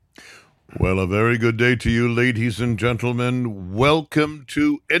Well, a very good day to you, ladies and gentlemen. Welcome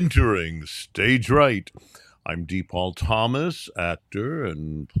to Entering Stage Right. I'm D. Paul Thomas, actor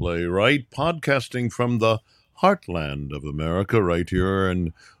and playwright, podcasting from the heartland of America, right here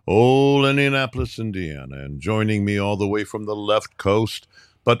in old Indianapolis, Indiana. And joining me all the way from the left coast,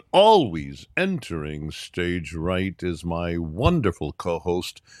 but always entering stage right, is my wonderful co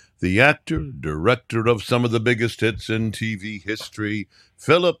host, the actor, director of some of the biggest hits in TV history,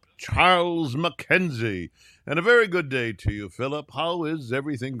 Philip Charles Mackenzie. And a very good day to you, Philip. How is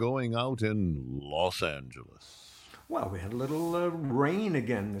everything going out in Los Angeles? Well, we had a little rain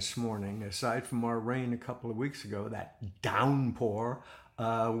again this morning. Aside from our rain a couple of weeks ago, that downpour,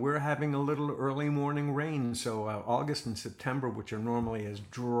 we're having a little early morning rain. So August and September, which are normally as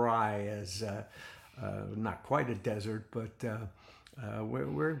dry as not quite a desert, but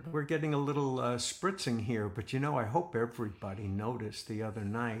we're getting a little spritzing here. But I hope everybody noticed the other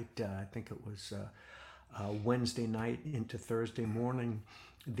night. I think it was Wednesday night into Thursday morning.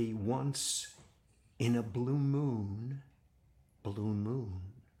 The once in a blue moon.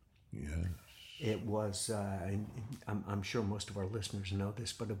 Yes. It was, I'm sure most of our listeners know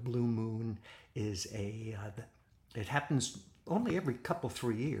this, but a blue moon is it happens only every couple,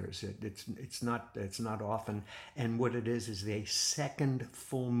 3 years. It's not often. And what it is a second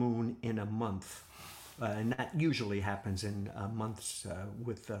full moon in a month. And that usually happens in months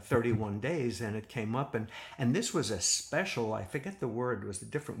with 31 days, and it came up, and this was a special, I forget the word, it was a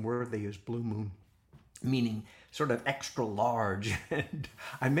different word they used, blue moon, meaning sort of extra large. And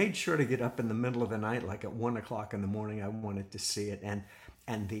I made sure to get up in the middle of the night, like at 1 o'clock in the morning. I wanted to see it, and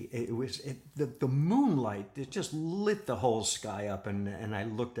the moonlight, it just lit the whole sky up, and I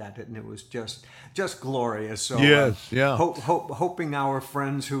looked at it, and it was just glorious. So Yes, yeah. hoping our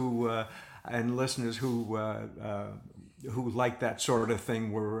friends who and listeners who like that sort of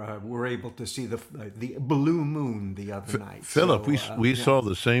thing were able to see the blue moon the other night. Philip, So we yeah. saw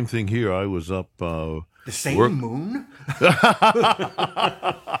the same thing here. I was up The same work. moon?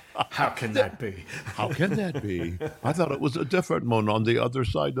 How can that be? How can that be? I thought it was a different one on the other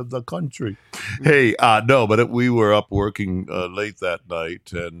side of the country. Hey, no, but we were up working late that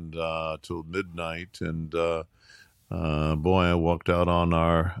night and till midnight, and boy, I walked out on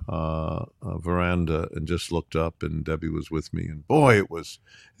our veranda and just looked up, and Debbie was with me, and boy, it was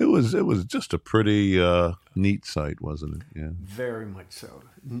just a pretty neat sight, wasn't it? Yeah, Very much so.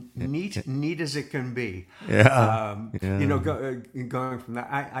 Neat as it can be. yeah, yeah. Going from that,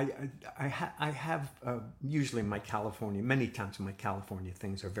 I have usually many times my California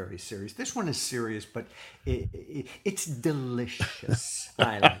things are very serious. This one is serious, but it's delicious.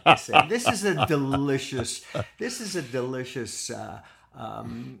 I like to say this is a delicious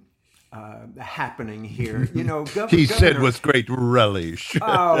happening here. He said Governor. with great relish.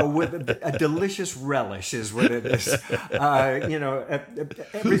 Oh, with a delicious relish is what it is.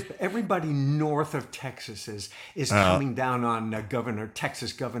 Everybody north of Texas is coming down on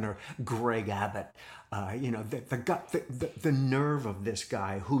Texas Governor Greg Abbott. The nerve of this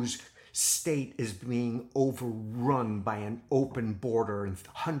guy whose state is being overrun by an open border and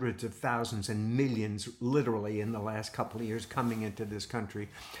hundreds of thousands and millions literally in the last couple of years coming into this country,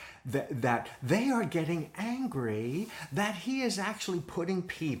 that they are getting angry that he is actually putting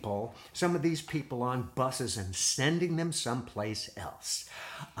some of these people on buses and sending them someplace else.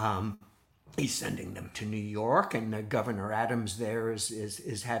 He's sending them to New York, and Governor Adams there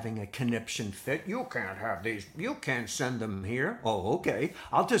is having a conniption fit. You can't have these. You can't send them here. Oh, okay.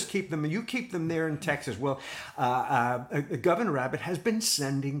 I'll just keep them. You keep them there in Texas. Well, Governor Abbott has been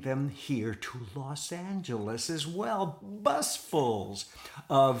sending them here to Los Angeles as well, busfuls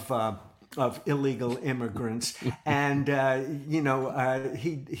of illegal immigrants, and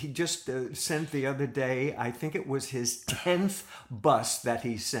he just sent the other day. I think it was his 10th bus that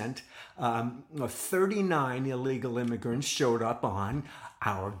he sent. 39 illegal immigrants showed up on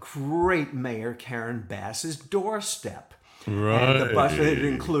our great Mayor Karen Bass's doorstep. And the bus it Right.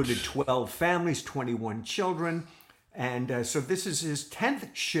 included 12 families, 21 children. And so this is his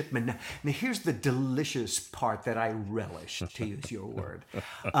 10th shipment. Now, here's the delicious part that I relish, to use your word.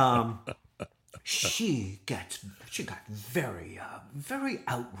 She got very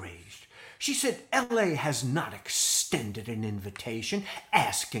outraged. She said LA has not extended an invitation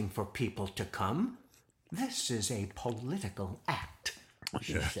asking for people to come. This is a political act,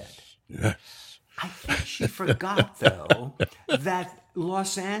 she said. Yes. I think she forgot, though, that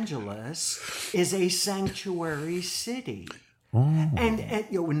Los Angeles is a sanctuary city. And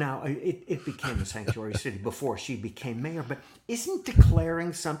now it became a sanctuary city before she became mayor, but isn't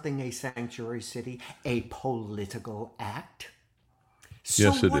declaring something a sanctuary city a political act? So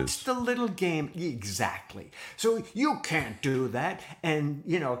Yes, it what's is. the little game? Exactly. So you can't do that, and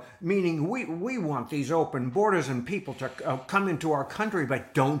meaning we want these open borders and people to come into our country,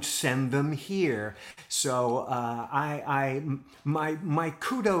 but don't send them here. So my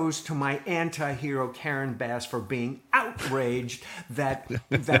kudos to my anti-hero Karen Bass for being outraged that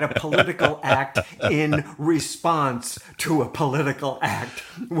a political act in response to a political act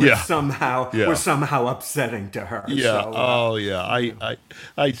Yeah. Yeah. was somehow upsetting to her. Yeah. So. Oh, yeah.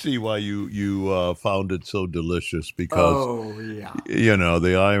 I see why you found it so delicious because Oh yeah.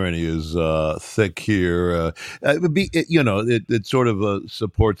 the irony is thick here. It sort of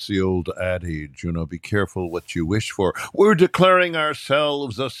supports the old adage. Be careful what you wish for. We're declaring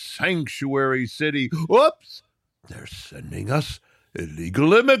ourselves a sanctuary city. Whoops! They're sending us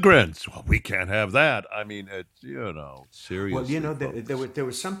illegal immigrants. Well, we can't have that. I mean, it's Well, seriously, there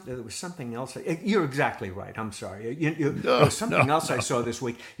was something else. You're exactly right. I'm sorry. There No, was no, something else I no. saw this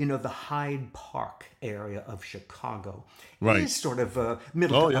week. The Hyde Park area of Chicago Right. is sort of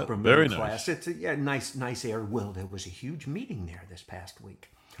middle Oh, to yeah. upper middle Very class. nice. It's a nice area. Well, there was a huge meeting there this past week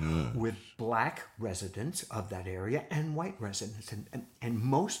Yeah. with black residents of that area and white residents. And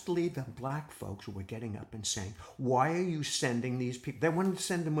mostly the black folks were getting up and saying, why are you sending these people? They wanted to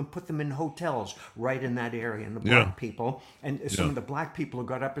send them and put them in hotels right in that area. And the Yeah. black people, and some Yeah. of the black people who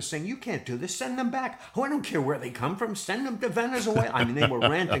got up and saying, you can't do this, send them back. Oh, I don't care where they come from, send them to Venezuela. I mean, they were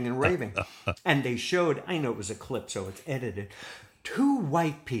ranting and raving. And they showed, I know it was a clip, so it's edited, two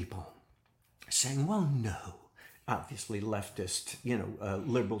white people saying, well, no. Obviously, leftist,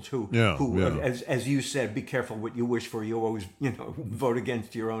 liberals who, Yeah. who, Yeah. as you said, be careful what you wish for. You always, vote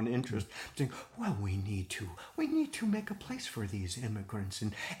against your own interest. Saying, well, we need to make a place for these immigrants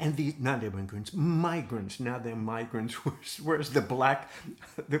and these not immigrants, migrants. Now they're migrants. Where's the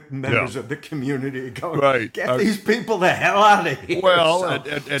members of the community going? Right. Get these people the hell out of here. Well, so,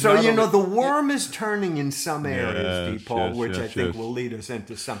 and so not only- the worm is turning in some areas, Yes, Paul, yes, which I yes, think yes. will lead us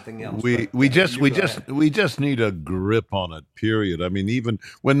into something else. We But, we just you we go just ahead. we just need a grip on it. Period. I mean, even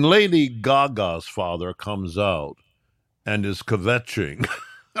when Lady Gaga's father comes out and is kvetching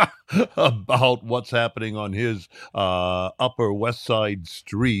about what's happening on his Upper West Side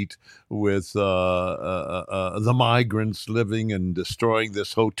street with the migrants living and destroying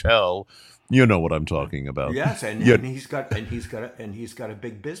this hotel, you know what I'm talking about. Yes, and, Yeah. and he's got a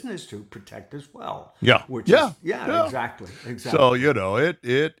big business to protect as well. Yeah. Which Yeah. is yeah, Yeah. exactly. So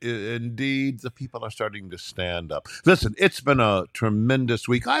it indeed the people are starting to stand up. Listen, it's been a tremendous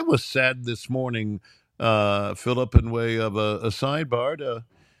week. I was sad this morning, Philip, in way of a sidebar to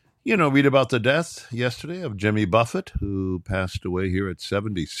read about the death yesterday of Jimmy Buffett, who passed away here at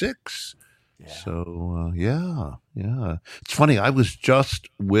 76. Yeah. So yeah. It's funny. I was just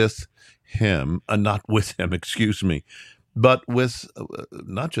with him, not with him, excuse me, but with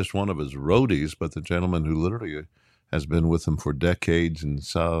not just one of his roadies, but the gentleman who literally has been with him for decades and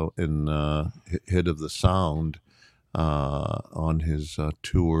Hit of the Sound on his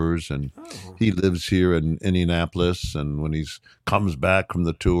tours, and Oh, he lives here in Indianapolis. And when he comes back from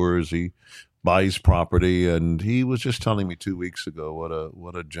the tours, he buys property. And he was just telling me 2 weeks ago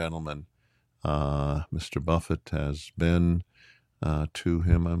what a gentleman Mr. Buffett has been to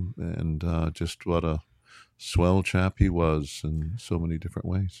him, and just what a swell chap he was in so many different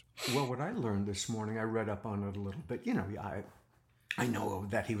ways. well, what I learned this morning, I read up on it a little bit. I know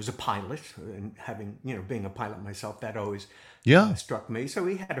that he was a pilot, and being a pilot myself, that always Yeah. struck me. So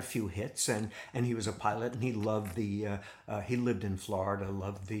he had a few hits, and he was a pilot, and he loved he lived in Florida,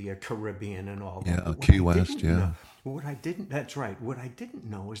 loved the Caribbean and all that. Yeah, But Key West, didn't yeah. know- that's right. What I didn't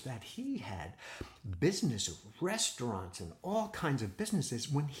know is that he had business, restaurants, and all kinds of businesses.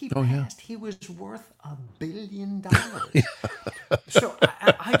 When he Oh, yeah. passed, he was worth $1 billion. So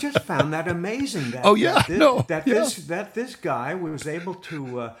I just found that amazing. That Oh, yeah, that this, no, that yeah. this guy was able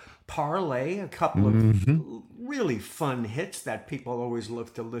to parlay a couple Mm-hmm. of really fun hits that people always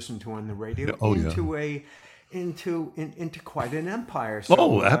love to listen to on the radio Oh, yeah. into quite an empire.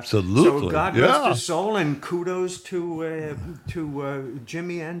 Oh, absolutely. So God Yeah. rest his soul, and kudos to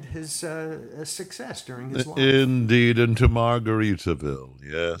Jimmy and his success during his life. Indeed, into Margaritaville.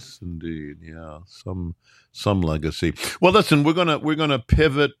 Yes, indeed. Yeah, some legacy. Well, listen, we're gonna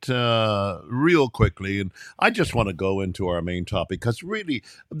pivot real quickly, and I just want to go into our main topic because really,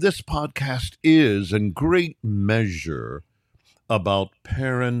 this podcast is in great measure about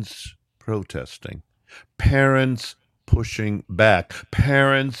parents protesting, parents pushing back,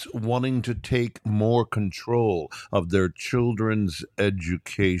 parents wanting to take more control of their children's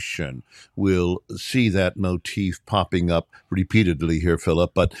education. We'll see that motif popping up repeatedly here,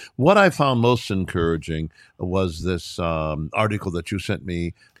 Philip. But what I found most encouraging was this article that you sent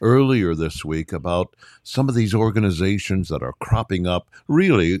me earlier this week about some of these organizations that are cropping up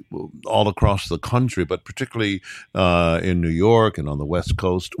really all across the country, but particularly in New York and on the West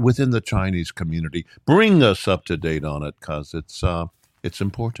Coast within the Chinese community. Bring us up to date on it because it's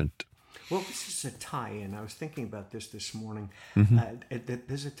important. Well, this is a tie-in. I was thinking about this morning. Mm-hmm.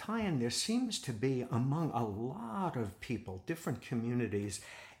 There's a tie-in. There seems to be among a lot of people, different communities,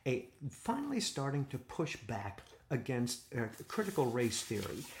 finally starting to push back against critical race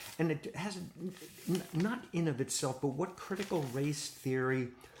theory. And it has, not in of itself, but what critical race theory,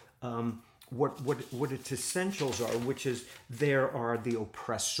 what its essentials are, which is there are the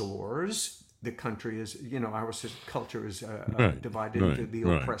oppressors. The country is, our culture is divided into the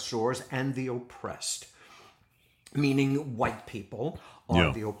oppressors and the oppressed, meaning white people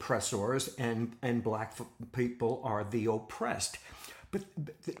are the oppressors and black people are the oppressed. But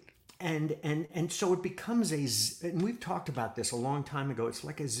and so it becomes and we've talked about this a long time ago, it's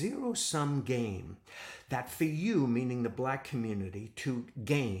like a zero-sum game that for you, meaning the black community, to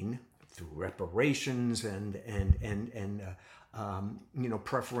gain through reparations and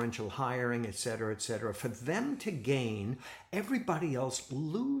preferential hiring, et cetera, for them to gain, everybody else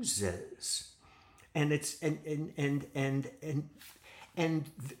loses, and it's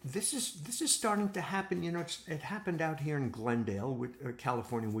this is starting to happen. It happened out here in Glendale,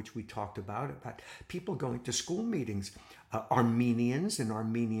 California, which we talked about people going to school meetings. Armenians in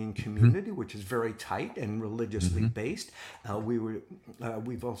Armenian community, which is very tight and religiously based.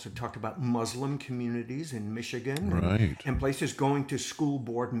 We've also talked about Muslim communities in Michigan and places going to school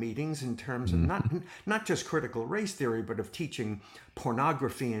board meetings in terms of not just critical race theory, but of teaching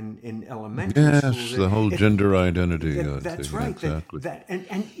pornography in elementary schools. Yes, the whole gender identity. That's right. Exactly.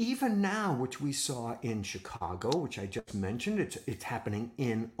 And even now, which we saw in Chicago, which I just mentioned, it's happening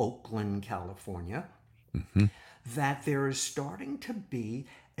in Oakland, California. That there is starting to be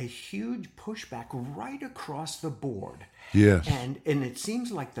a huge pushback right across the board. Yes. And it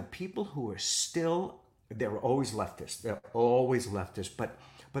seems like the people who are they're always leftists,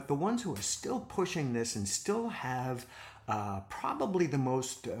 but the ones who are still pushing this and still have probably the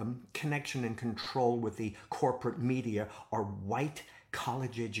most connection and control with the corporate media are white,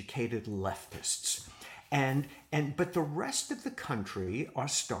 college-educated leftists. But the rest of the country are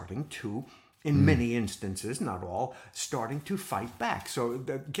starting to, in many instances, not all, starting to fight back. So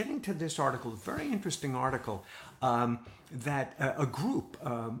getting to this article, very interesting article, that a group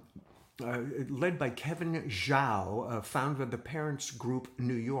led by Kevin Zhao, founder of the Parents Group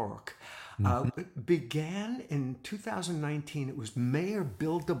New York, began in 2019. It was Mayor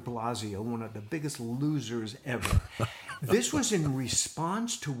Bill de Blasio, one of the biggest losers ever. This was in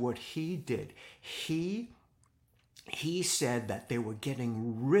response to what he did. He said that they were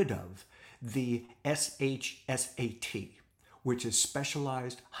getting rid of the SHSAT, which is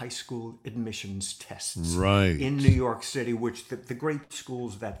Specialized High School Admissions Tests in New York City, which the great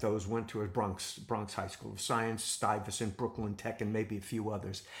schools that those went to are Bronx High School of Science, Stuyvesant, Brooklyn Tech, and maybe a few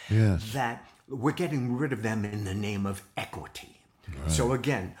others. Yes. That we're getting rid of them in the name of equity. So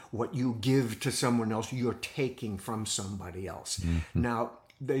again, what you give to someone else, you're taking from somebody else. Now,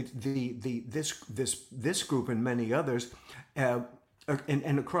 this group and many others,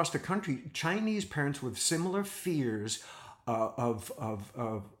 and across the country, Chinese parents with similar fears of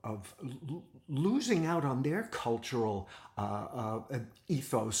losing out on their cultural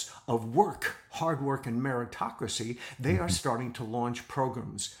ethos of work, hard work, and meritocracy, they are starting to launch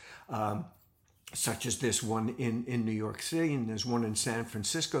programs. Such as this one in New York City, and there's one in San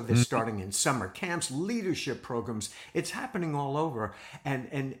Francisco. They're starting in summer camps, leadership programs. It's happening all over,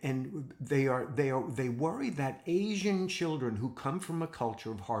 and they worry that Asian children who come from a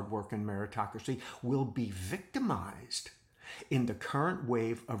culture of hard work and meritocracy will be victimized in the current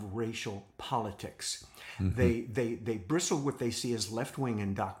wave of racial politics. They bristle what they see as left-wing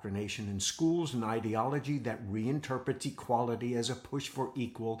indoctrination in schools, an ideology that reinterprets equality as a push for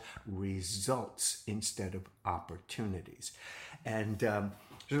equal results instead of opportunities. And there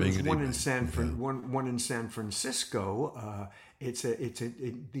was one in San Francisco. It's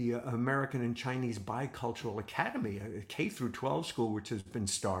the American and Chinese Bicultural Academy, a K through 12 school which has been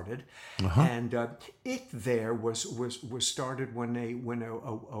started, and it there was started when a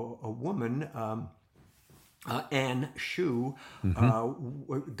woman. Anne Shu Hmm.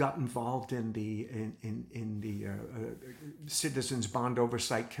 got involved in the Citizens Bond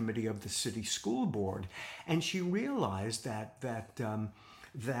Oversight Committee of the City School Board, and she realized that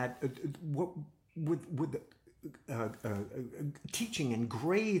what with teaching and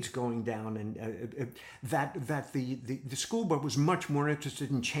grades going down, and that the school board was much more interested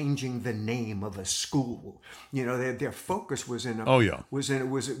in changing the name of a school. You know, their focus was in a Oh yeah. was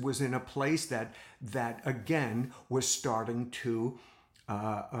in a place that again was starting to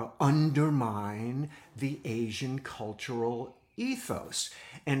undermine the Asian cultural ethos.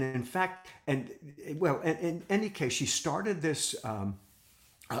 And in fact, and well, in any case, she started this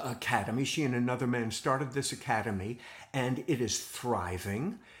academy. She and another man started this academy, and it is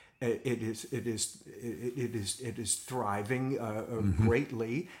thriving. It is thriving Hmm.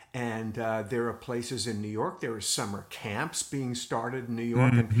 greatly, and there are places in New York. There are summer camps being started in New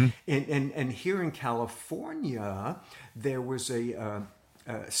York, Hmm. and here in California, there was a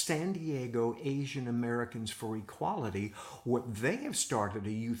San Diego Asian Americans for Equality. What they have started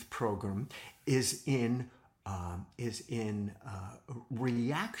a youth program is in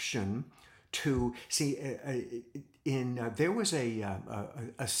reaction to see in there was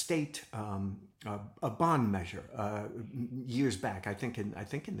a state a bond measure years back. I think in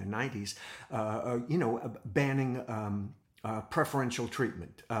the 90s, banning preferential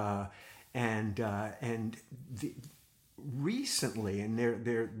treatment, and the, recently, and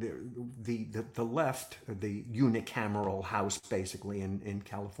the left, the unicameral house, basically in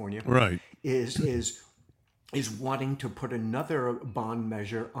California, Right. is is is wanting to put another bond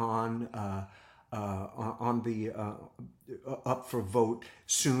measure on the up for vote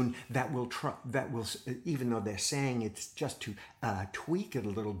soon. That will, even though they're saying it's just to tweak it a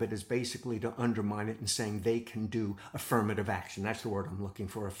little bit, is basically to undermine it and saying they can do affirmative action. That's the word I'm looking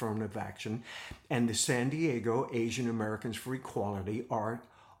for, affirmative action. And the San Diego Asian Americans for Equality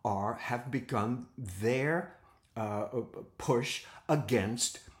have begun their push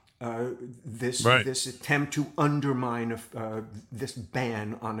against this Right. this attempt to undermine this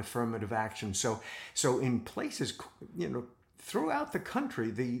ban on affirmative action. So in places, throughout the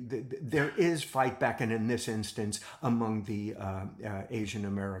country, there is fight back, and in this instance, among the Asian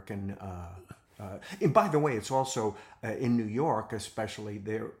American. And by the way, it's also in New York, especially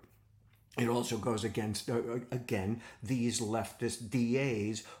there. It also goes against, again, these leftist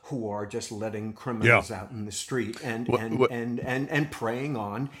DAs who are just letting Yeah. criminals out in the street and What, and what, and and preying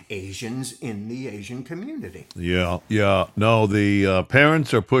on Asians in the Asian community. yeah, yeah. No, the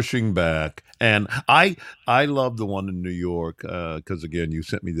parents are pushing back, and I love the one in New York because again, you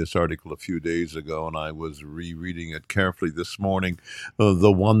sent me this article a few days ago, and I was rereading it carefully this morning.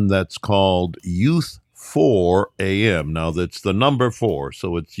 The one that's called Youth 4 a.m. Now that's the number four,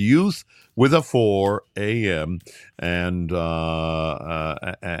 so it's Youth with a 4 a.m. And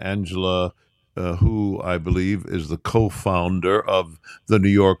Angela. Who I believe is the co founder of the New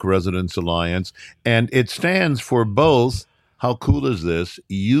York Residents Alliance, and it stands for both. How cool is this?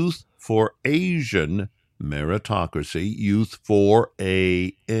 Youth for Asian Meritocracy, Youth for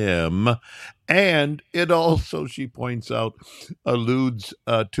AM. And it also, she points out, alludes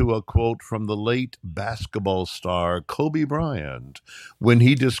to a quote from the late basketball star Kobe Bryant when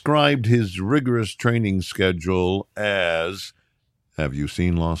he described his rigorous training schedule as, have you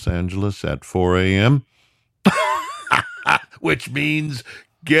seen Los Angeles at 4 a.m.? Which means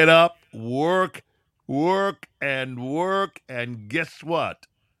get up, work, work, and work, and guess what?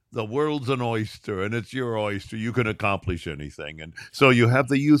 The world's an oyster, and it's your oyster. You can accomplish anything, and so you have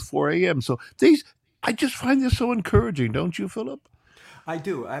the Youth 4 a.m. So these, I just find this so encouraging, don't you, Philip? I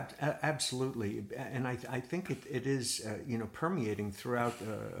do, absolutely, and I think it is permeating throughout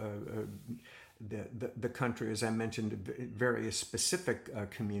the country. As I mentioned, various specific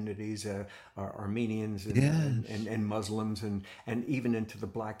communities, Armenians Yes. and Muslims, and even into the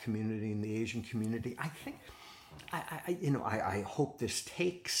Black community and the Asian community. I think. I hope this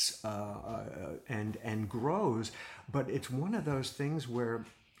takes and grows, but it's one of those things where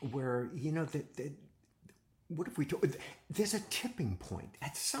that what if we do, there's a tipping point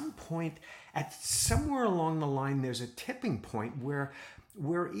at some point, at somewhere along the line, there's a tipping point where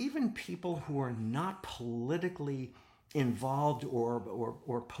even people who are not politically involved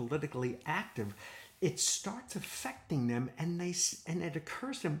or politically active, it starts affecting them, and it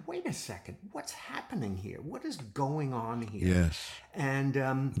occurs to them, wait a second, what's happening here, what is going on here? Yes. And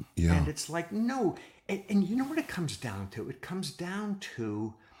Yeah. it's like, no. And you know what it comes down to? It comes down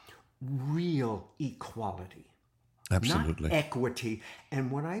to real equality, not Absolutely. equity.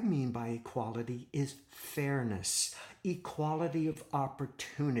 And what I mean by equality is fairness, equality of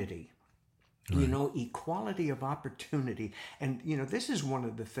opportunity. Right. Equality of opportunity. And this is one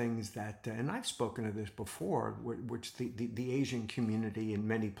of the things that and I've spoken of this before, which the Asian community in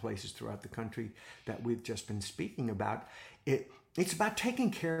many places throughout the country that we've just been speaking about, it's about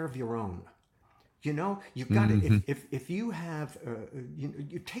taking care of your own. You've got to, Hmm. if you have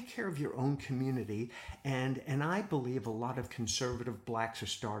you take care of your own community. And I believe a lot of conservative blacks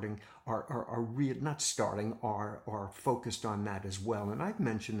are real, not starting, are focused on that as well. And I've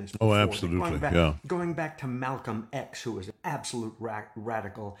mentioned this Oh, before, that absolutely. Yeah. going back to Malcolm X, who was an absolute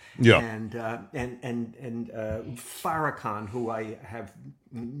radical, Yeah. and Farrakhan, who I have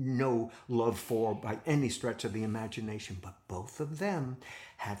no love for by any stretch of the imagination, but both of them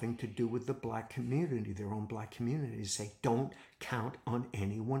having to do with the black community, their own black community, say, don't count on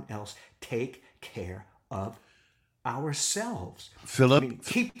anyone else. Take care of ourselves. I Philip. mean,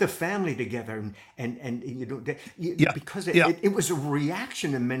 keep the family together, and Yeah. because Yeah. it was a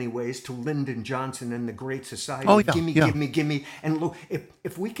reaction in many ways to Lyndon Johnson and the Great Society Oh, of yeah. gimme, Yeah. gimme, gimme, and look,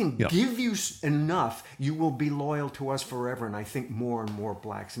 if we can Yeah. give you enough, you will be loyal to us forever. And I think more and more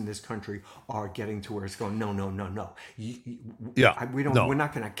blacks in this country are getting to where it's going, no, no, no, no, Yeah. we don't, No. we're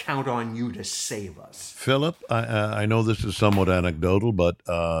not going to count on you to save us. Philip, I know this is somewhat anecdotal, but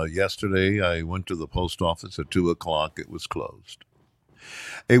yesterday I went to the post office at 2 o'clock. It was closed.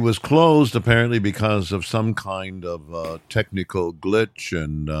 It was closed apparently because of some kind of technical glitch,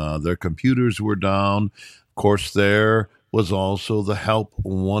 and their computers were down. Of course, there was also the help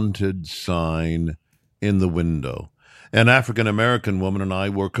wanted sign in the window. An African American woman and I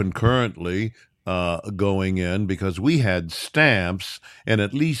were concurrently going in because we had stamps in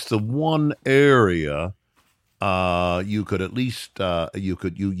at least the one area you could at least you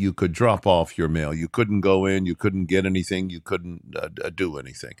could drop off your mail. You couldn't go in. You couldn't get anything. You couldn't do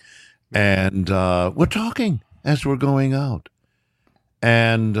anything. And we're talking as we're going out.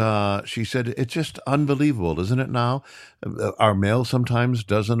 And she said, "It's just unbelievable, isn't it? Now, our mail sometimes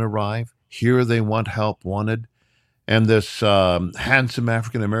doesn't arrive. Here they want help wanted." And this handsome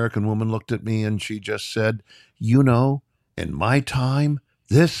African American woman looked at me and she just said, in my time,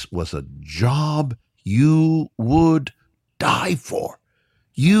 this was a job you would die for.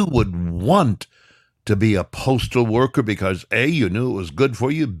 You would want to be a postal worker because A, you knew it was good for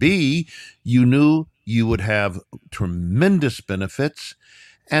you. B, you knew you would have tremendous benefits.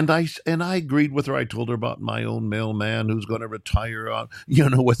 And I agreed with her. I told her about my own mailman who's going to retire on,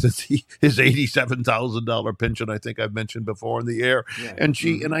 with his $87,000 pension. I think I've mentioned before in the air. Yeah.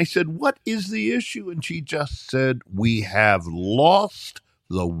 And I said, "What is the issue?" And she just said, "We have lost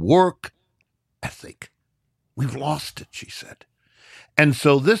the work ethic. We've lost it," she said. And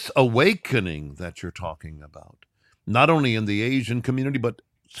so this awakening that you're talking about, not only in the Asian community, but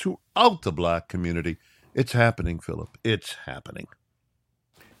throughout the black community, it's happening, Philip. It's happening.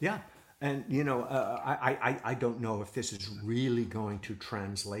 Yeah, and I don't know if this is really going to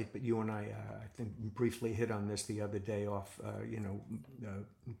translate, but you and I think briefly hit on this the other day off,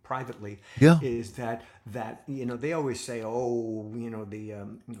 privately. Yeah. Is that they always say, oh, the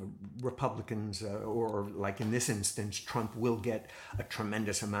Republicans, or like in this instance, Trump will get a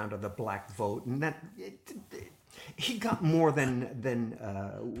tremendous amount of the black vote, and that. He got more than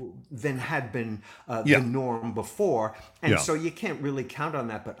had been Yeah. the norm before, and Yeah. so you can't really count on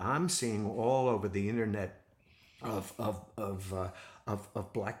that. But I'm seeing all over the internet of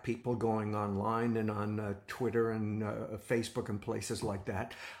black people going online and on Twitter and Facebook and places like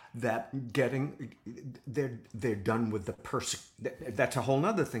that they're done with that's a whole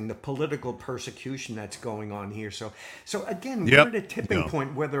nother thing, the political persecution that's going on here. So again, Yep. we're at a tipping Yeah.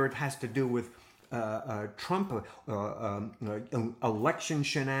 point, whether it has to do with Trump, election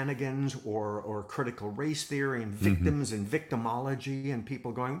shenanigans, or critical race theory and victims and victimology, and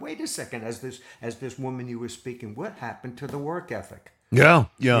people going, wait a second, as this woman you were speaking, what happened to the work ethic? Yeah.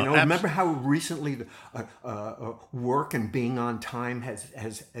 Yeah. Remember how recently work and being on time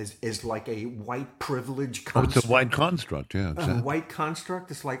is like a white privilege It's a construct. white construct. Yeah. A Exactly. white construct.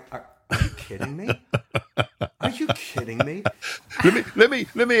 It's like, are you kidding me? Are you kidding me?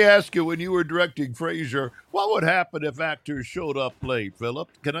 Let me ask you, when you were directing Frasier, what would happen if actors showed up late, Philip?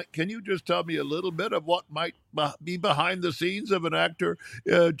 Can you just tell me a little bit of what might be behind the scenes of an actor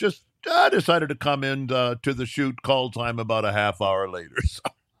just decided to come in to the shoot call time about a half hour later?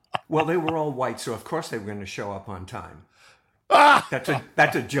 Well, they were all white, so of course they were going to show up on time. Ah,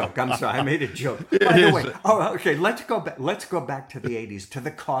 That's a joke. I'm sorry, I made a joke. it By the is. way, oh, okay, let's go back to the '80s, to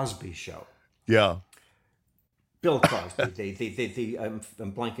the Cosby Show. Yeah. Bill Cosby. I'm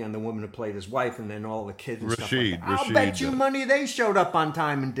blanking on the woman who played his wife, and then all the kids and stuff like that. I'll bet you money they showed up on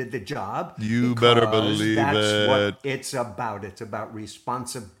time and did the job. You better believe that's what it. it's about. It's about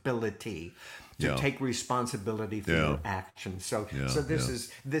responsibility. To take responsibility for your actions. So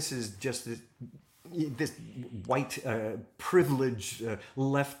this is just this white privileged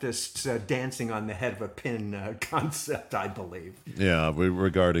leftists dancing on the head of a pin concept, I believe. Yeah,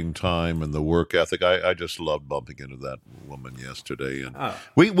 regarding time and the work ethic, I just loved bumping into that woman yesterday, and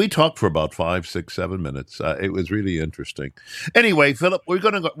we talked for about 5, 6, 7 minutes. It was really interesting. Anyway, Philip, we're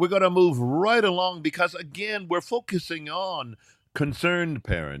gonna move right along because again we're focusing on concerned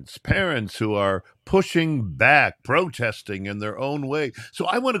parents who are pushing back, protesting in their own way. So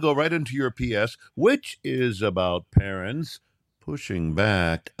I want to go right into your PS, which is about parents pushing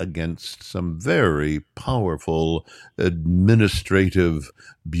back against some very powerful administrative,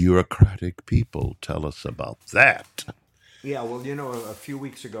 bureaucratic people. Tell us about that. Yeah, well, a few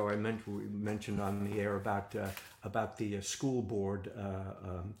weeks ago we mentioned on the air about the school board,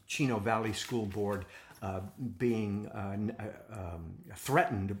 Chino Valley School Board, being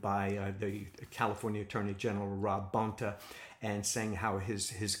threatened by the California Attorney General Rob Bonta, and saying how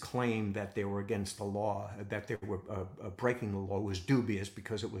his claim that they were against the law, that they were breaking the law, was dubious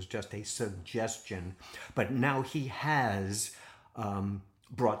because it was just a suggestion. But now he has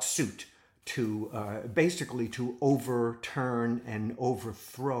brought suit to basically to overturn and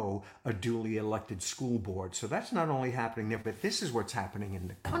overthrow a duly elected school board. So that's not only happening there, but this is what's happening in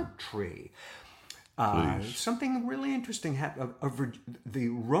the country. Something really interesting happened. The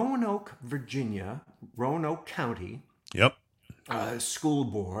Roanoke, Virginia, Roanoke County School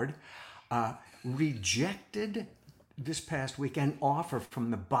Board rejected this past week an offer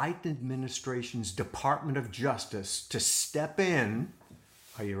from the Biden administration's Department of Justice to step in,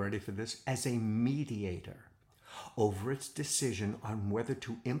 are you ready for this, as a mediator over its decision on whether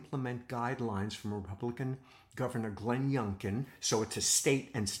to implement guidelines from Republican Governor Glenn Youngkin, so it's a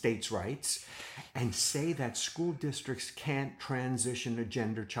state and states' rights, and say that school districts can't transition a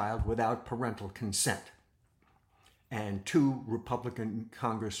gender child without parental consent. And 2 Republican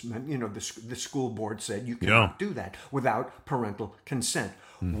congressmen, the school board said you cannot do that without parental consent.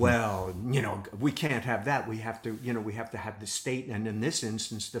 Mm-hmm. Well, we can't have that. We have to have the state, and in this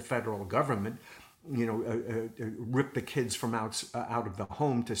instance, the federal government, rip the kids from out of the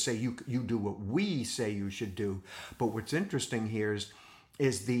home to say you do what we say you should do. But what's interesting here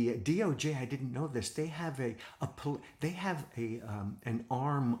is the DOJ. I didn't know this. They have an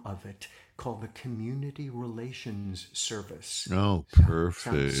arm of it called the Community Relations Service. Oh,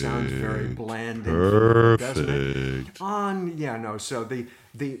 perfect. Sounds very bland. Perfect. Doesn't it? So the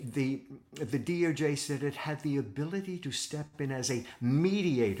DOJ said it had the ability to step in as a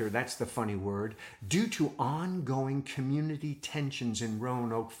mediator, that's the funny word, due to ongoing community tensions in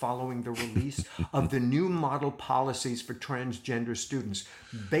Roanoke following the release of the new model policies for transgender students.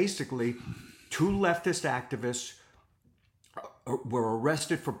 Basically, 2 leftist activists were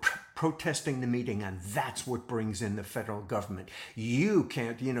arrested for protesting the meeting, and that's what brings in the federal government. You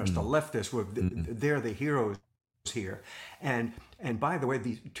can't, it's the leftists, they're the heroes here. And by the way,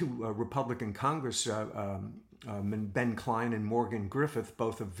 these 2 Republican congressmen, Ben Cline and Morgan Griffith,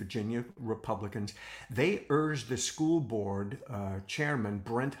 both of Virginia Republicans, they urged the school board chairman,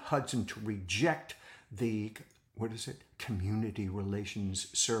 Brent Hudson, to reject the Community Relations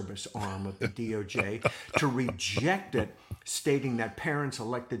Service arm of the DOJ, to reject it, stating that parents,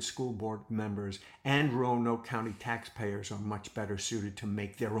 elected school board members, and Roanoke County taxpayers are much better suited to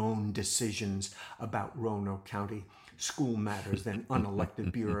make their own decisions about Roanoke County school matters than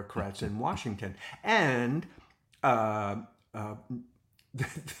unelected bureaucrats in Washington. And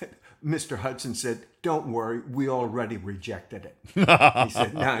Mr. Hudson said, "Don't worry, we already rejected it." He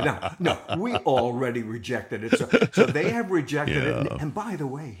said, "No, we already rejected it." So they have rejected it. And by the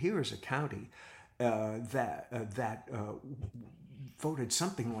way, here is a county that voted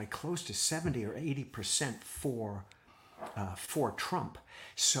something like close to 70 or 80% for Trump.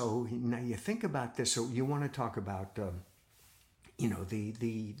 So now you think about this. So you want to talk about the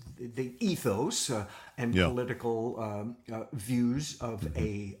ethos and political views of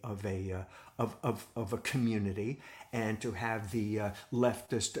a community, and to have the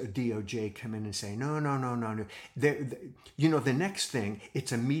leftist DOJ come in and say no. The next thing,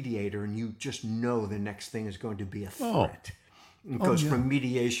 it's a mediator, and you just know the next thing is going to be a threat. It goes from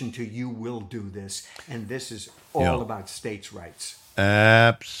mediation to you will do this, and this is all about states' rights.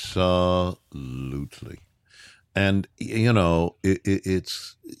 Absolutely. And,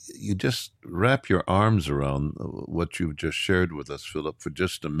 it's, you just wrap your arms around what you've just shared with us, Philip, for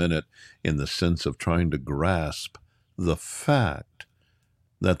just a minute, in the sense of trying to grasp the fact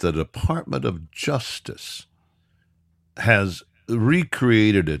that the Department of Justice has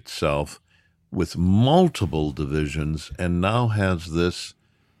recreated itself with multiple divisions and now has this,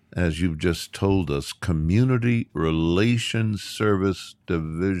 as you've just told us, Community Relations Service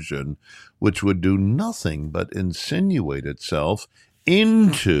Division, which would do nothing but insinuate itself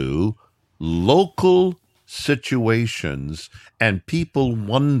into local situations, and people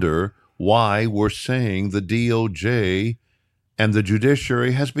wonder why we're saying the DOJ and the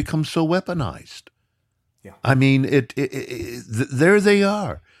judiciary has become so weaponized. Yeah. I mean, there they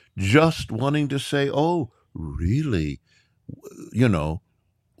are, just wanting to say, "Oh, really? You know,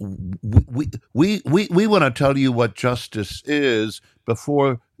 we want to tell you what justice is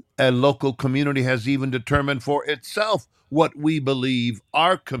before a local community has even determined for itself what we believe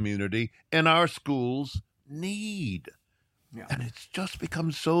our community and our schools need." Yeah. And it's just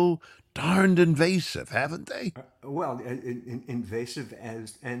become so darned invasive, haven't they? Well, invasive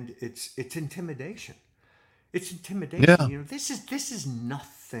and it's intimidation. It's intimidation. Yeah. This is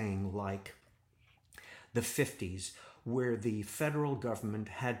nothing like the 50s, where the federal government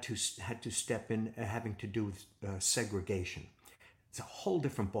had to step in, having to do with segregation. It's a whole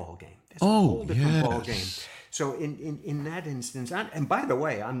different ball game. It's a whole different ball game. Yes. So in that instance, and by the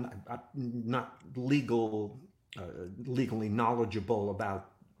way, I'm not legally knowledgeable about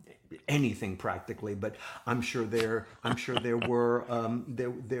anything practically, but I'm sure there were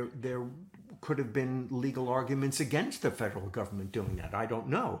there could have been legal arguments against the federal government doing that. I don't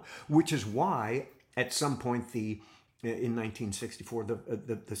know, which is why at some point in 1964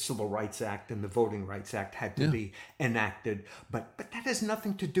 the Civil Rights Act and the Voting Rights Act had to be enacted, but that has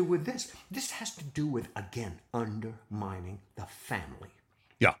nothing to do with this. This has to do with, again, undermining the family.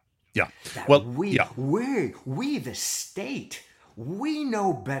 Yeah. Yeah. That Well, we yeah. the state, we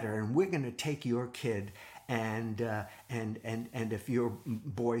know better, and we're going to take your kid, and if your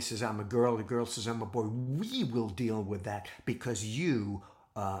boy says I'm a girl, the girl says I'm a boy, we will deal with that because you're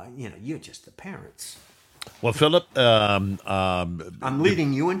just the parents. Well, Philip, I'm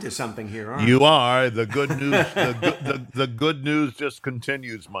leading you into something here, aren't I? you are the good news. The good news just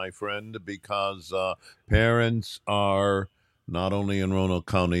continues, my friend, because parents are not only in Roanoke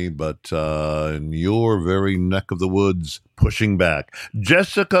County but in your very neck of the woods pushing back.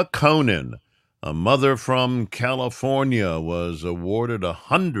 Jessica Conan, a mother from California, was awarded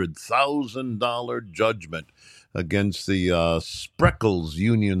 $100,000 judgment against the Spreckles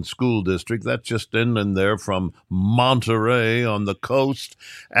Union School District. That's just inland there from Monterey on the coast,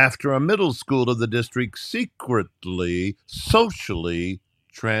 after a middle school of the district secretly, socially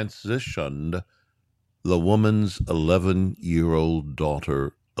transitioned the woman's 11-year-old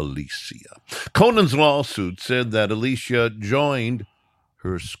daughter, Alicia. Conan's lawsuit said that Alicia joined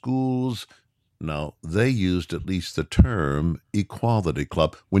her school's, now, they used at least the term Equality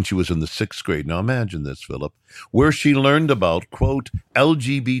Club when she was in the 6th grade. Now, imagine this, Philip, where she learned about, quote,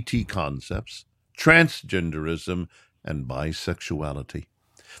 LGBT concepts, transgenderism, and bisexuality.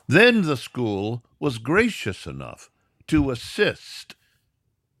 Then the school was gracious enough to assist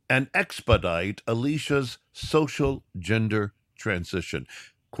and expedite Alicia's social gender transition,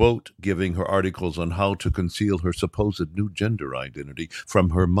 quote, giving her articles on how to conceal her supposed new gender identity from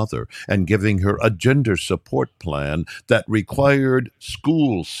her mother, and giving her a gender support plan that required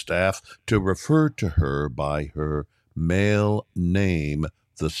school staff to refer to her by her male name,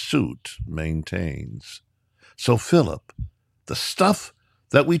 the suit maintains. So, Philip, the stuff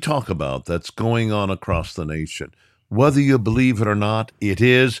that we talk about that's going on across the nation, whether you believe it or not, it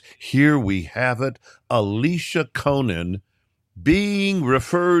is, here we have it, Alicia Conan being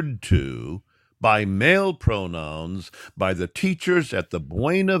referred to by male pronouns by the teachers at the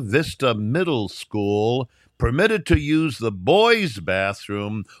Buena Vista Middle School, permitted to use the boys'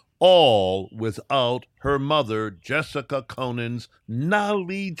 bathroom, all without her mother, Jessica Conan's,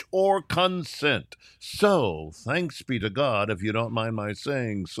 knowledge or consent. So, thanks be to God, if you don't mind my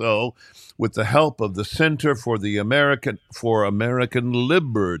saying so, with the help of the Center for American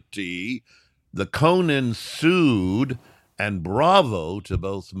Liberty, the Conans sued, and bravo to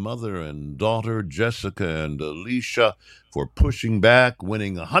both mother and daughter, Jessica and Alicia, for pushing back,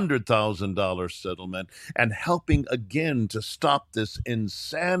 winning a $100,000 settlement, and helping again to stop this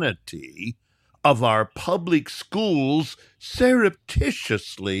insanity of our public schools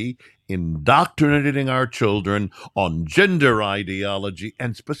surreptitiously indoctrinating our children on gender ideology,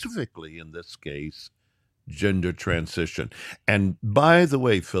 and specifically in this case, gender transition. And by the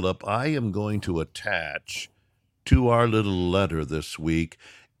way, Philip, I am going to attach to our little letter this week,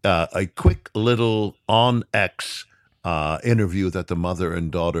 a quick little on X interview that the mother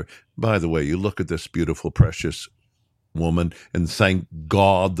and daughter, by the way, you look at this beautiful, precious woman, and thank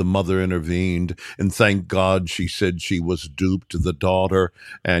God the mother intervened, and thank God she said she was duped, the daughter,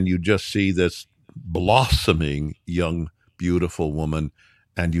 and you just see this blossoming young, beautiful woman,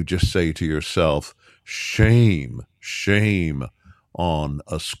 and you just say to yourself, shame, shame on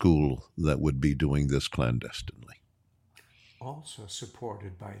a school that would be doing this clandestinely. Also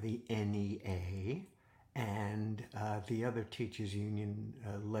supported by the NEA and the other teachers union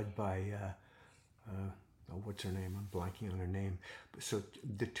led by what's her name? I'm blanking on her name. So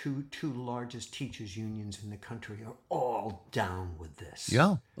the two largest teachers unions in the country are all down with this.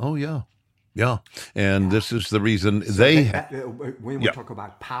 Yeah. Oh, yeah. Yeah. And this is the reason when we talk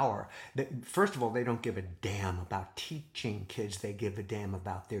about power, first of all, they don't give a damn about teaching kids. They give a damn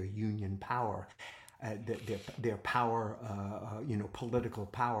about their union power. Their power, political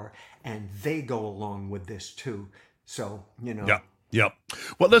power, and they go along with this too. So, Yep.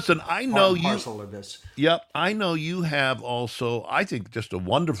 Well, listen, I know you. Parcel of this. Yep, I know you have also. I think just a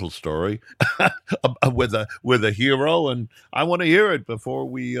wonderful story with a hero, and I want to hear it before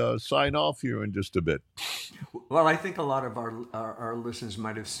we sign off here in just a bit. Well, I think a lot of our listeners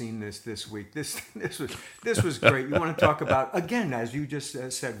might have seen this week. This was great. You want to talk about, again, as you just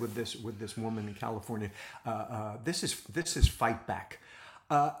said, with this woman in California. This is Fight Back.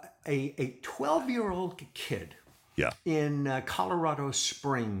 A 12-year-old kid. Yeah. In Colorado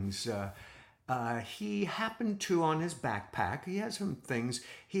Springs, he happened to, on his backpack, he has some things.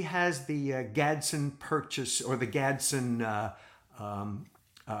 He has the Gadsden purchase, or the Gadsden a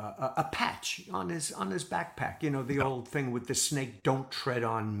patch on his backpack. You know, the old thing with the snake, "Don't tread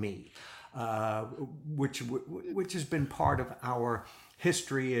on me," which has been part of our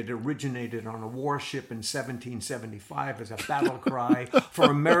history. It originated on a warship in 1775 as a battle cry for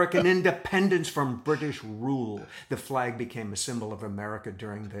American independence from British rule. The flag became a symbol of America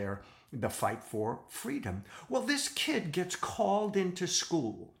during the fight for freedom. Well, this kid gets called into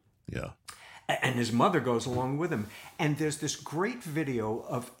school. Yeah. And his mother goes along with him. And there's this great video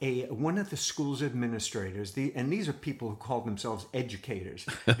of one of the school's administrators. And these are people who call themselves educators.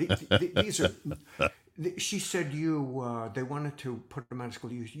 These are... She said, they wanted to put him out of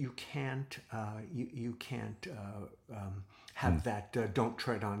school. You can't have that "Don't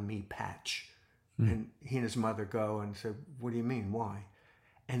tread on me" patch. And he and his mother go and said, "What do you mean? Why?"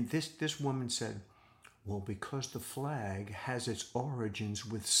 And this woman said, "Well, because the flag has its origins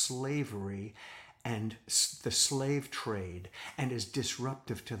with slavery and the slave trade, and is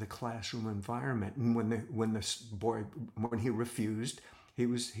disruptive to the classroom environment. And when he refused, he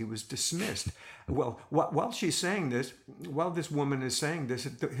was dismissed." Well, while she's saying this, while this woman is saying this,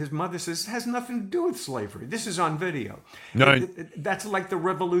 his mother says, "It has nothing to do with slavery. This is on video." No. That's like the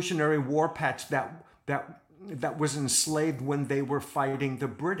Revolutionary War patch that was enslaved when they were fighting the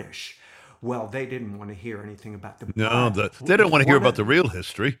British. Well, they didn't want to hear anything about the... No, they don't want to hear about the real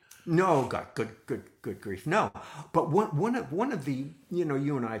history. No, God, good grief, no. But one of the,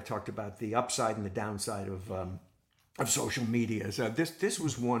 you and I have talked about the upside and the downside of social media. So this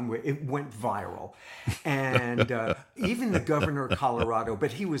was one where it went viral, and even the governor of Colorado,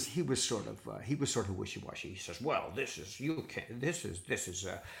 but he was sort of wishy-washy. He says, "Well, this is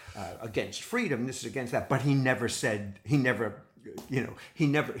against freedom. This is against that." But he never said he never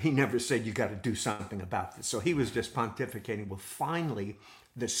said you got to do something about this. So he was just pontificating. Well, finally,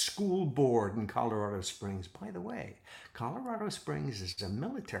 the school board in Colorado Springs, by the way, Colorado Springs is a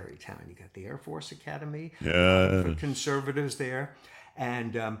military town. You got the Air Force Academy for conservatives there.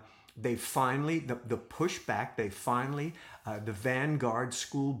 And they finally, the pushback, the Vanguard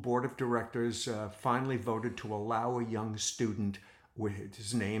School Board of Directors finally voted to allow a young student.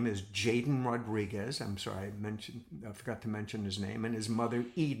 His name is Jaden Rodriguez. I'm sorry, I forgot to mention his name, and his mother,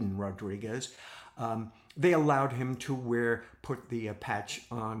 Eden Rodriguez. They allowed him to put the patch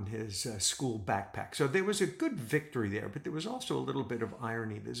on his school backpack. So there was a good victory there, but there was also a little bit of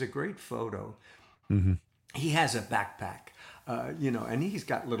irony. There's a great photo. Mm-hmm. He has a backpack, and he's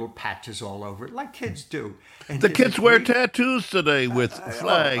got little patches all over it, like kids do. And the kids wear tattoos today with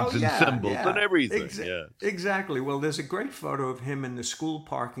flags and symbols and everything. Exactly. Well, there's a great photo of him in the school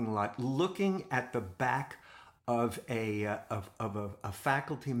parking lot looking at the back of a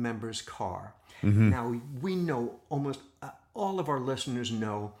faculty member's car. Mm-hmm. Now, we know almost all of our listeners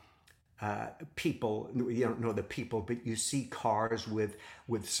know people. You don't know the people, but you see cars with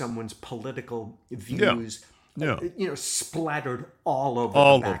someone's political views, splattered all over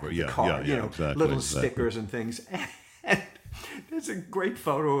the back of the car. Exactly, little stickers and things. And It's a great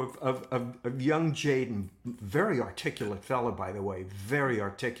photo of young Jaden, very articulate fellow, by the way, very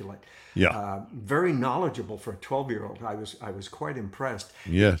articulate, Yeah. very knowledgeable for a 12-year-old. I was quite impressed.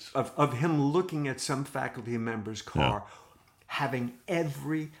 Yes. Of him looking at some faculty member's car, having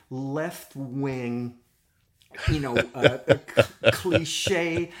every left wing,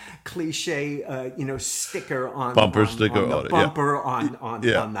 cliche, sticker on Bumper on, sticker on the on it, bumper on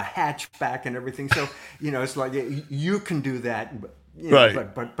Yeah. on the hatchback and everything. So it's like you can do that, but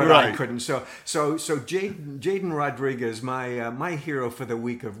Right. but Right. I couldn't. So Jaden Rodriguez, my hero for the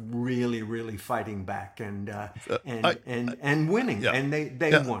week of really fighting back and winning, Yeah. and they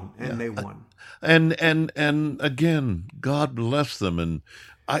Yeah. won, and they won. And again, God bless them. And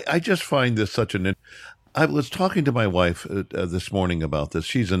I just find this such an. I was talking to my wife this morning about this.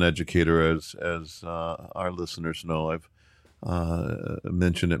 She's an educator, as our listeners know. I've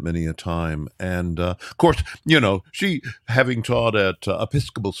mentioned it many a time, and of course, she having taught at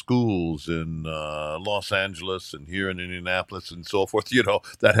Episcopal schools in Los Angeles and here in Indianapolis and so forth.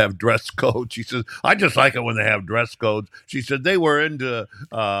 That have dress codes. She says, "I just like it when they have dress codes." She said they were into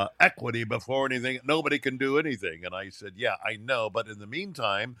equity before anything. Nobody can do anything, and I said, "Yeah, I know, but in the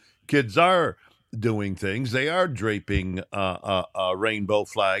meantime, kids are." Doing things. They are draping rainbow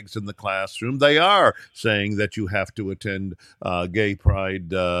flags in the classroom. They are saying that you have to attend gay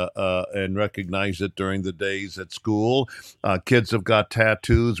pride and recognize it during the days at school. Kids have got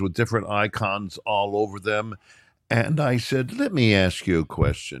tattoos with different icons all over them. And I said, let me ask you a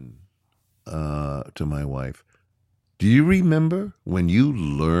question to my wife. Do you remember when you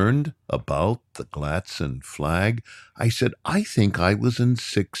learned about the Gladstone flag? I said, I think I was in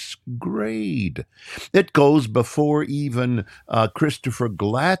 6th grade. It goes before even Christopher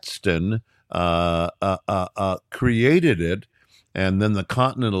Gladstone created it, and then the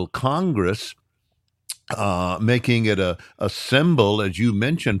Continental Congress making it a symbol, as you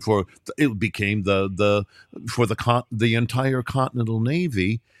mentioned, for it became the entire Continental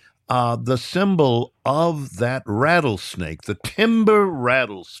Navy. The symbol of that rattlesnake, the timber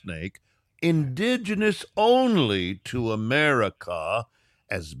rattlesnake, indigenous only to America,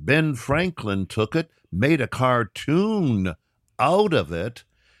 as Ben Franklin took it, made a cartoon out of it,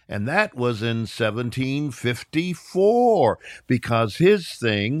 and that was in 1754, because his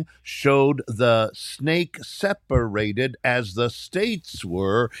thing showed the snake separated as the states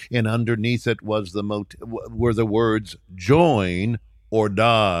were, and underneath it was were the words "join or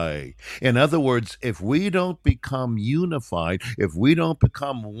die." In other words, if we don't become unified, if we don't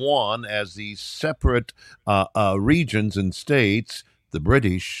become one as these separate regions and states, the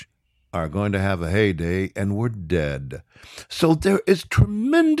British are going to have a heyday and we're dead. So there is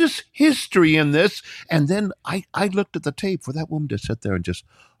tremendous history in this. And then I looked at the tape for that woman to sit there and just,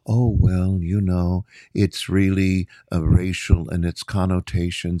 oh, well, it's really racial and its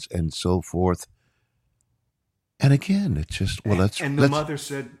connotations and so forth. And again, it's just, well, let's... And the mother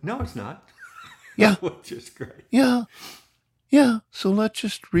said, no, it's not. Yeah. Which is great. Yeah. Yeah. So let's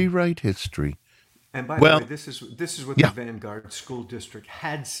just rewrite history. And by the way, this is what the Vanguard School District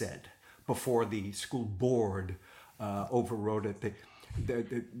had said before the school board overrode it.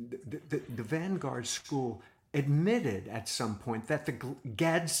 The Vanguard School admitted at some point that the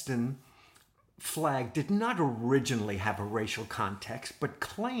Gadsden flag did not originally have a racial context, but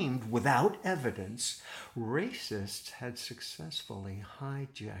claimed without evidence racists had successfully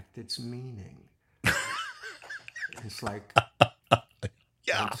hijacked its meaning. It's like,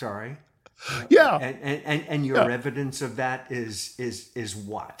 Yeah. I'm sorry. Yeah. And your evidence of that is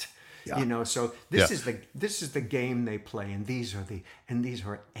what? Yeah. So this is the game they play, and these are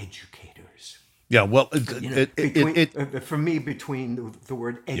educators. Yeah, well, for me, between the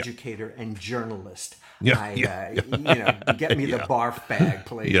word educator and journalist, get me the barf bag,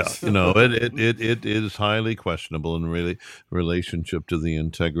 please. Yeah, it is highly questionable in really relationship to the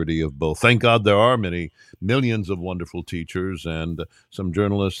integrity of both. Thank God there are millions of wonderful teachers and some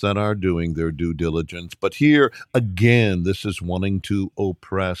journalists that are doing their due diligence. But here, again, this is wanting to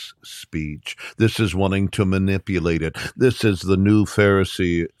oppress speech. This is wanting to manipulate it. This is the new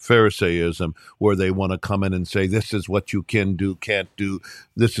Pharisaism, where they want to come in and say, this is what you can do, can't do.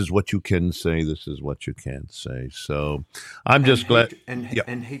 This is what you can say. This is what you can't say. So I'm just glad. And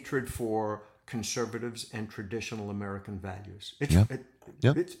hatred for conservatives and traditional American values.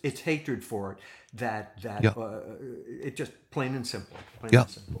 It's hatred for it that it just plain and simple. And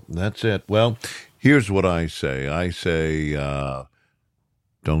simple. That's it. Well, here's what I say. I say,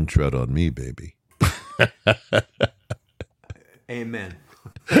 don't tread on me, baby. Amen.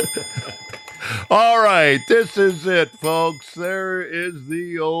 All right, this is it, folks. There is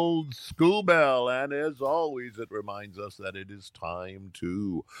the old school bell, and as always, it reminds us that it is time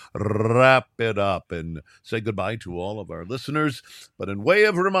to wrap it up and say goodbye to all of our listeners. But in way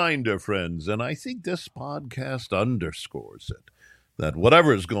of reminder, friends, and I think this podcast underscores it, that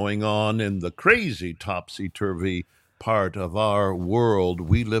whatever is going on in the crazy topsy-turvy part of our world,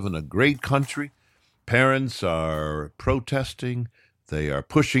 we live in a great country. Parents are protesting. They are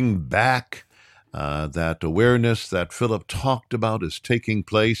pushing back. That awareness that Philip talked about is taking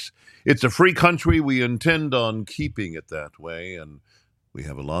place. It's a free country. We intend on keeping it that way, and we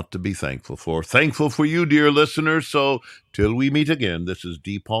have a lot to be thankful for. Thankful for you, dear listeners. So till we meet again, this is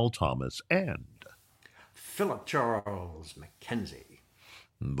D. Paul Thomas and Philip Charles Mackenzie,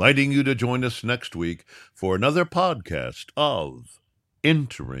 inviting you to join us next week for another podcast of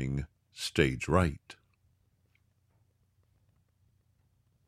Entering Stage Right.